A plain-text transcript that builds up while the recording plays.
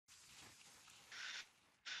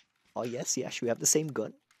Oh yes, we have the same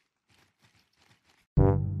gun.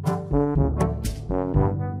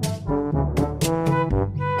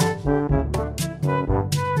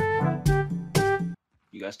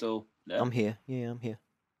 You guys still there? I'm here. Yeah, I'm here.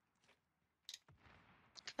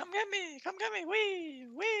 Come get me! Come get me! Wee!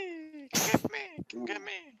 Wee! Come get me! Come get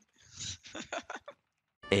me!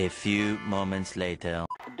 A few moments later.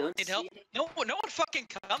 Need help? No one fucking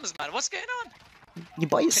comes, man. What's going on? You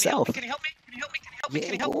by yourself. Can you help me? Can you help me? Can you help me? Yeah,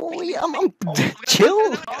 Can you help oh, me? yeah, I'm chill.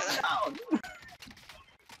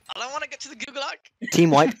 I don't want to get to the gulag. Team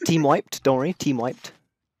wiped. Team wiped. Don't worry. Team wiped.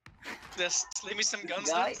 Just leave me some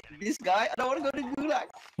guns. This guy, I don't want to go to Gulag.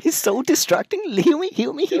 He's so distracting. Heal me.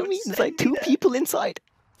 Heal me. Heal me. There's like 2 people inside.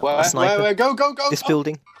 Where? Go, go, go. This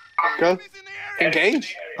building. Go.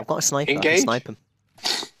 Engage. I've got a sniper. I Engage. can snipe him.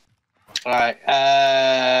 Alright,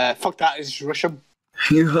 fuck that, it's rush him.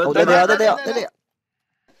 You heard Oh, that? there they are.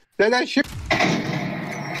 No, shoot.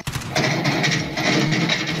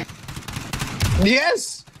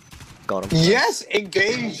 Yes! Got him. Yes,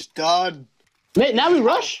 engage, done. Mate, now we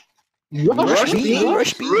rush. Rush B.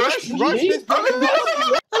 Rush B. Rush this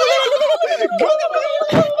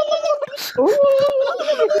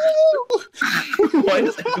Why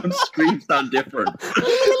does everyone's scream sound different?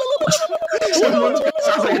 Someone's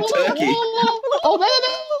sounds like a turkey. Oh,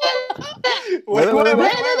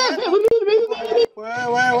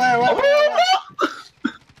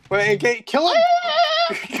 Wait, engage, kill him!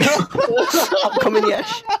 I'm coming,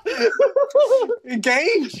 Yash.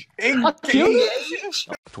 Engage! Engage!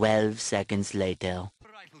 12 seconds later.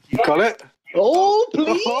 Got it? Oh,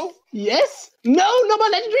 please! Oh. Yes! No, not my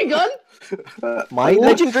legendary gun! My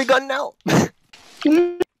legendary gun now.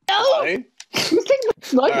 No! Fine. Who's taking the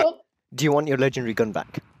sniper? Do you want your legendary gun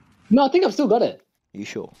back? No, I think I've still got it. You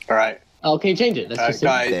sure? Alright, Oh, can you change it? Let's just see.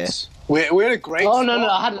 guys. We're in a great Oh, no,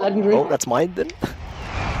 I had a legendary. Oh, that's mine then.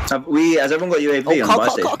 Has everyone got UAV Oh, on call, buy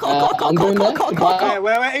call, station? call, call, call, I'm call, doing call, that. call, call, call.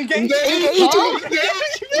 Wait, engage!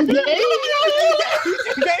 Engage!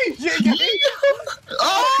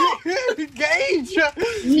 Engage!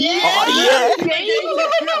 Yeah! Oh,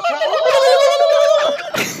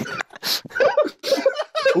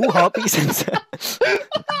 yeah. Ooh, heartbeat sensor.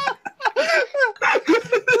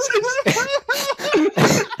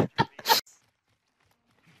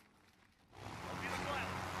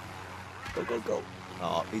 Go, go, go.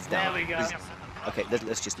 Oh, he's down. There we go. Okay,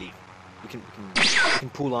 let's just leave. We can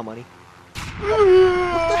pool our money.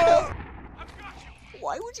 What the hell?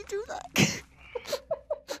 Why would you do that?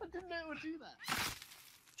 I didn't know it would do that.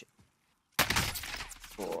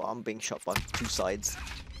 Oh, I'm being shot by 2 sides.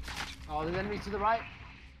 Oh, there's enemies to the right.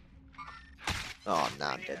 Oh,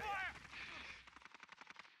 nah, I'm dead.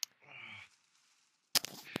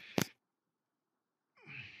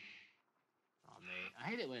 Oh, mate. I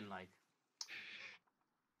hate it when, like...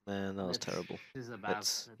 Man, that was terrible. This is a bad...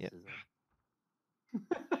 Let's- this yeah. is a-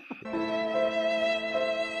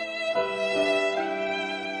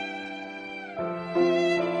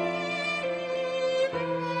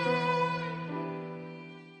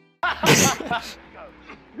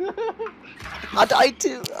 I died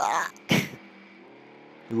too. Ah.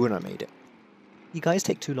 We wouldn't have made it. You guys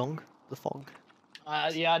take too long. The fog.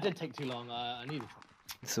 Yeah, I did take too long. I needed...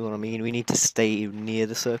 This is what I mean. We need to stay near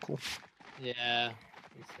the circle. Yeah.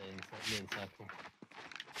 Let's stay in the circle.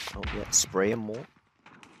 Oh yeah, spray them more.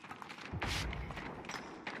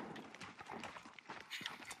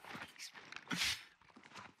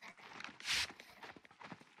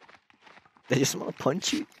 They just want to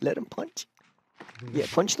punch you. Let them punch. Yeah,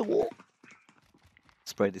 punch the wall.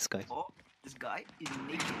 Spray this guy. Oh, this guy is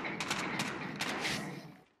naked.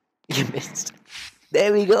 You missed.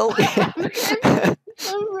 There we go.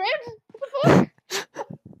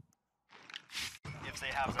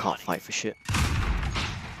 I can't fight for shit.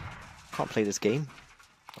 Can't play this game.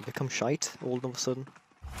 I've become shite all of a sudden.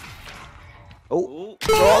 Oh!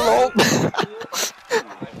 Oh, no.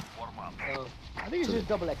 I think it's just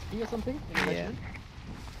double XP or something. Yeah.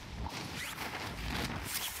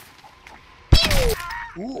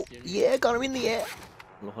 Ooh, yeah, got him in the air.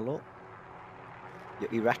 Hello, hello.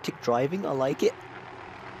 Your erratic driving, I like it.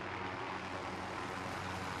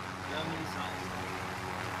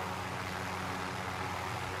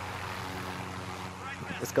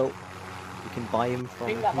 Let's go. We can buy him from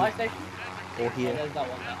Ping that buy here station. or Yeah, here. there's that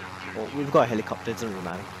one. Or we've got a helicopter, it doesn't really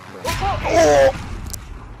matter. Oh!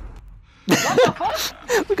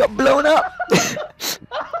 We got blown up!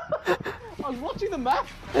 I was watching the map.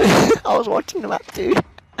 I was watching the map too.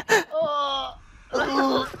 Oh.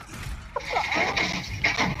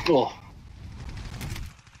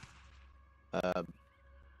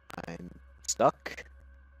 I'm stuck.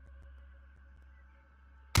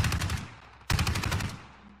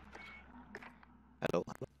 Hello.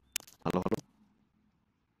 Hello.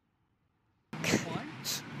 Why?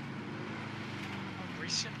 Oh,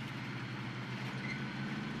 recent.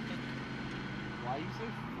 Why are you so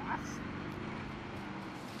fast?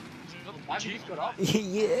 You've got the Why have you G. just got up?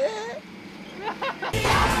 Yeah.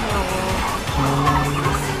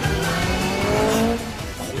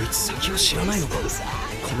 こいつ先を知らないのか。こ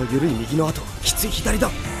の緩い右の後、きつい左だ。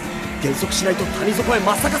減速しないと谷底へ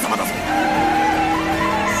真っ逆さまだぞ。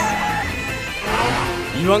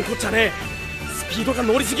言わんこっちゃねえ。スピードが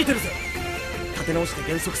乗りすぎてるぜ。立て直して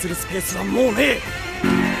減速するスペースはもうねえ。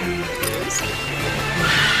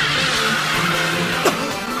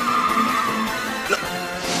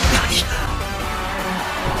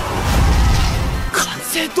完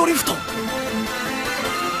成ドリフト。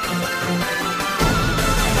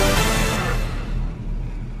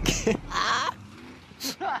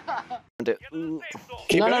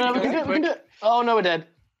Keep No, it. no, no, we can do it, we can do it. Oh no, we're dead.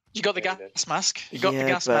 You got the Yeah, gas mask. You got the Yeah,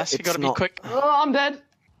 gas but mask. You it's gotta be not- quick. Oh, I'm dead.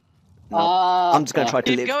 No, I'm just gonna try to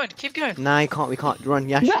Keep live. going. Keep going. Nah, you can't. We can't run.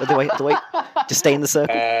 Yash, other way. Just stay in the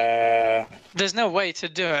circle. There's no way to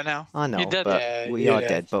do it now. I know, You're dead. but Yeah, we you're are dead.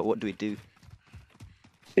 dead. But what do we do?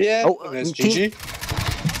 Yeah. Oh, and there's team- GG.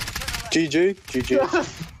 GG. 3 kills.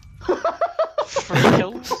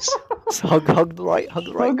 Just hug the right. Hug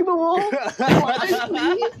the right. Hug the wall.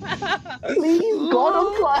 Please, please, God,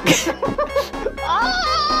 I'm flying.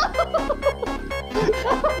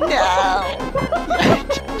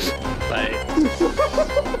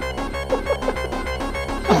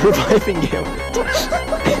 I'm reviving him.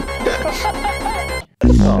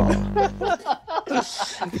 Oh.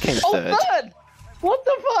 Became Oh, third. third. What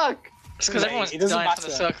the fuck? It's because everyone's It doesn't dying for the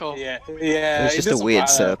matter. circle. Yeah. It Yeah. was just a doesn't weird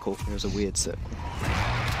matter. circle. It was a weird circle.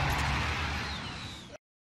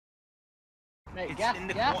 Mate, It's gas, in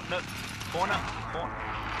the gas. corner.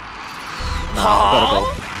 Nah, gotta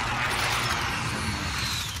go.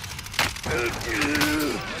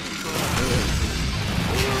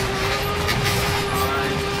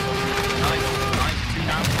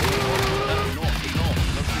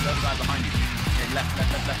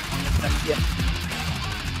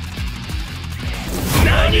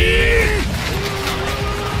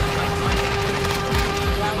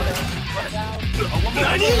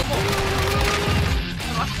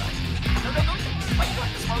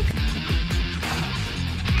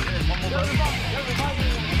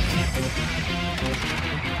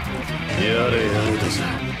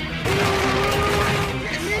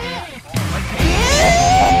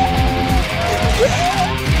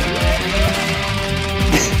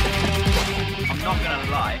 I'm not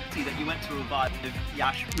gonna lie. See that you went to revive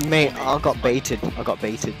Yash. Mate, I got baited.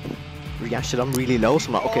 Yash said I'm really low, so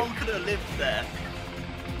I'm like, okay. All could have lived there.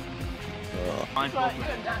 Mind Right,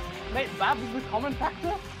 boggling. mate, Bab is the common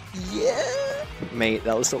factor. Yeah. Mate,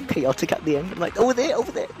 that was so chaotic at the end. I'm like, over there,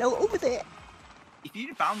 no, over there. If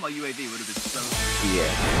you'd found my UAV, it would have been so.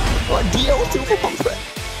 Yeah. What DL silver pumper?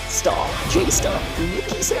 Star, J star,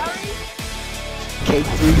 Mickey star.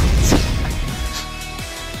 K3.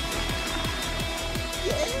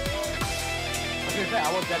 I was gonna say,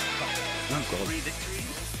 I was dead. Oh god. 3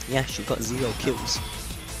 victories. Yeah, she got 0 kills.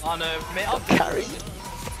 Oh no, mate, I'm Carried.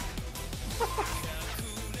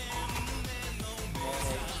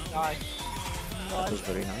 Nice. That was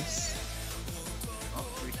very nice. Oh,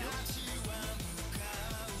 3 kills.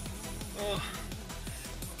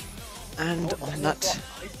 And on that, Star?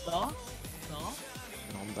 Star?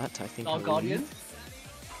 I think Star I'll Guardian? leave.